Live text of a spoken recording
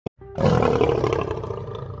Hey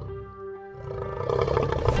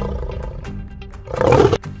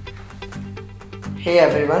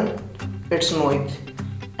everyone, it's Mohit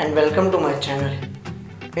and welcome to my channel.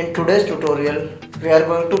 In today's tutorial, we are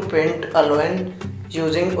going to paint a lion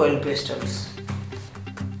using oil pastels.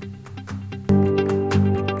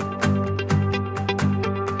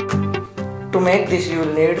 To make this you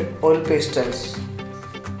will need oil pastels.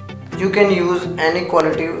 You can use any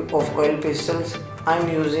quality of oil pastels. I am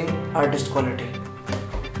using artist quality.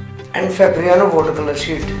 And Fabriano watercolor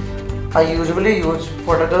sheet. I usually use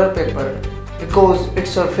watercolor paper because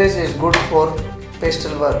its surface is good for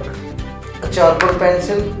pastel work. A charcoal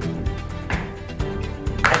pencil,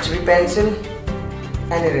 HB pencil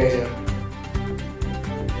and eraser.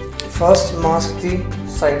 First mask the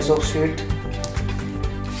sides of sheet.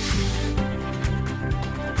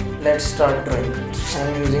 Let's start drawing. I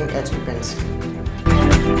am using HB pencil.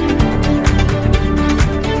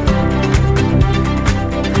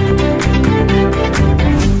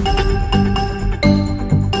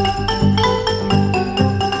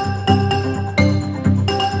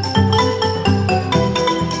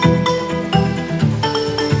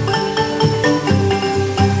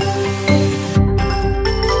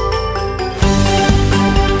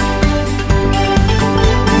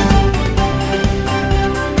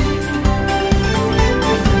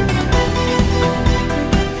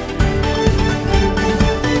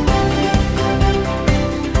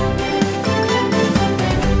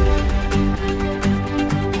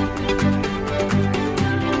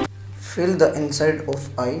 Fill the inside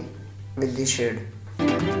of eye with the shade.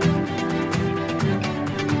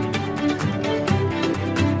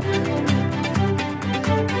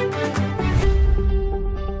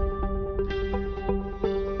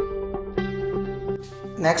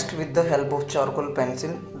 Next, with the help of charcoal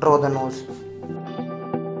pencil, draw the nose.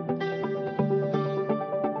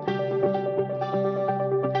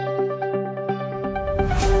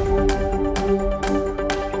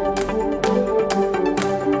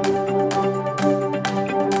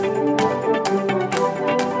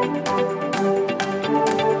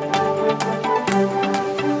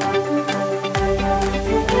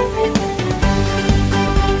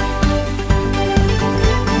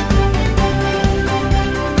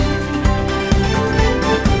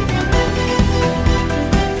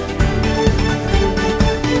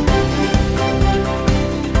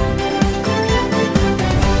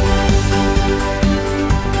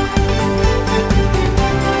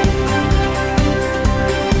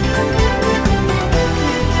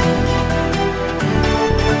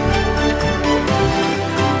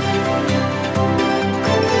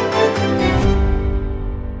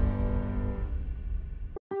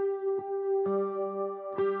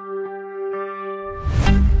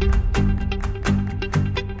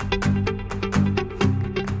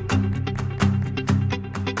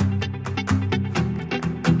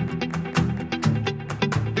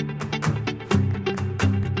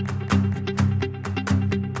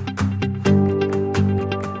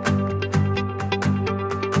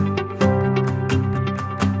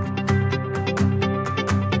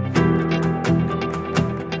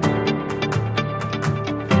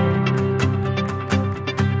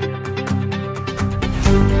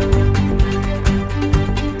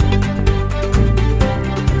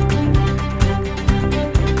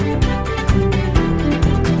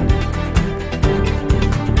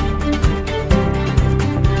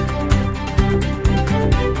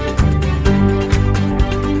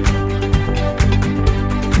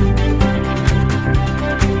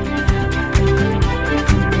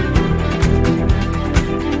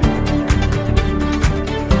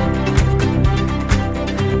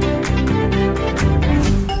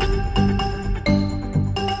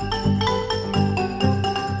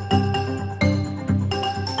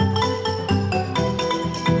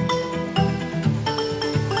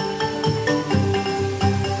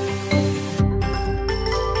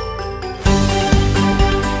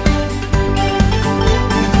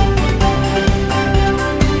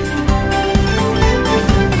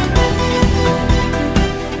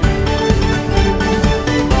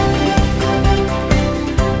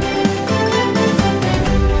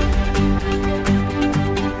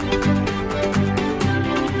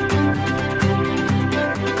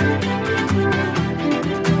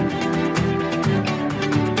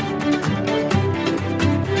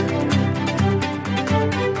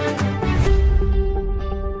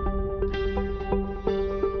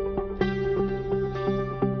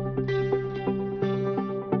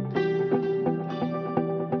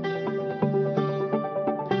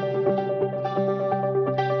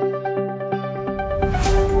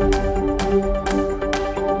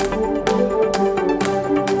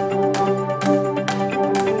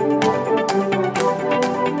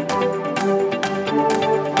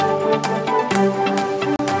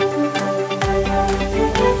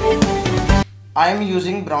 am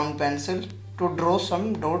using brown pencil to draw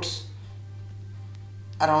some dots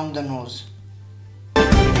around the nose.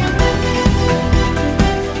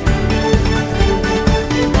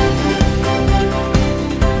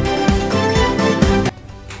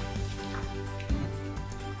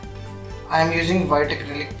 I am using white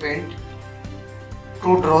acrylic paint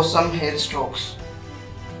to draw some hair strokes.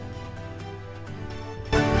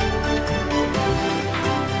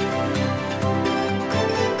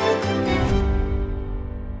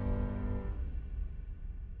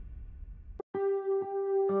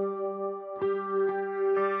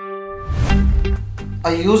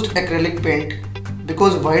 I used acrylic paint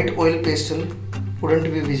because white oil pastel wouldn't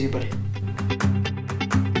be visible.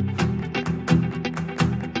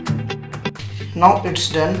 Now it's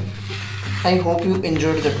done. I hope you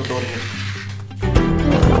enjoyed the tutorial.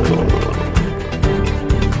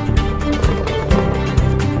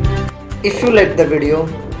 If you liked the video,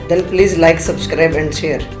 then please like, subscribe and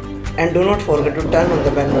share. And do not forget to turn on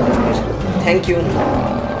the bell notification. Thank you.